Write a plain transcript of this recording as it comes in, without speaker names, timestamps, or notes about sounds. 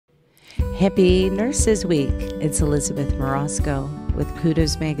Happy Nurses Week. It's Elizabeth Morosco with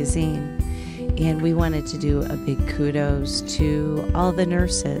Kudos Magazine, and we wanted to do a big kudos to all the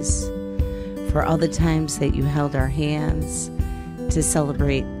nurses for all the times that you held our hands to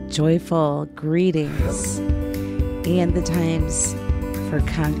celebrate joyful greetings and the times for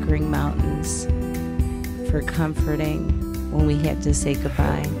conquering mountains, for comforting when we had to say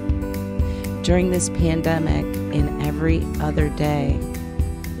goodbye. During this pandemic and every other day,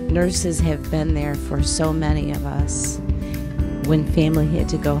 nurses have been there for so many of us. When family had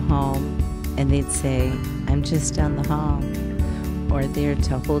to go home and they'd say, "I'm just down the hall," or there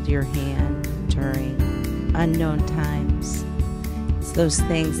to hold your hand during unknown times. It's those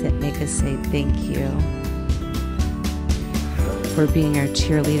things that make us say thank you for being our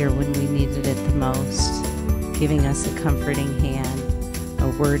cheerleader when we needed it the most, giving us a comforting hand, a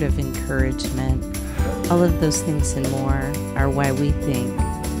word of encouragement. All of those things and more are why we think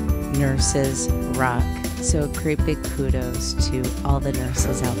nurses rock. So a great big kudos to all the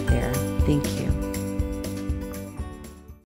nurses out there. Thank you.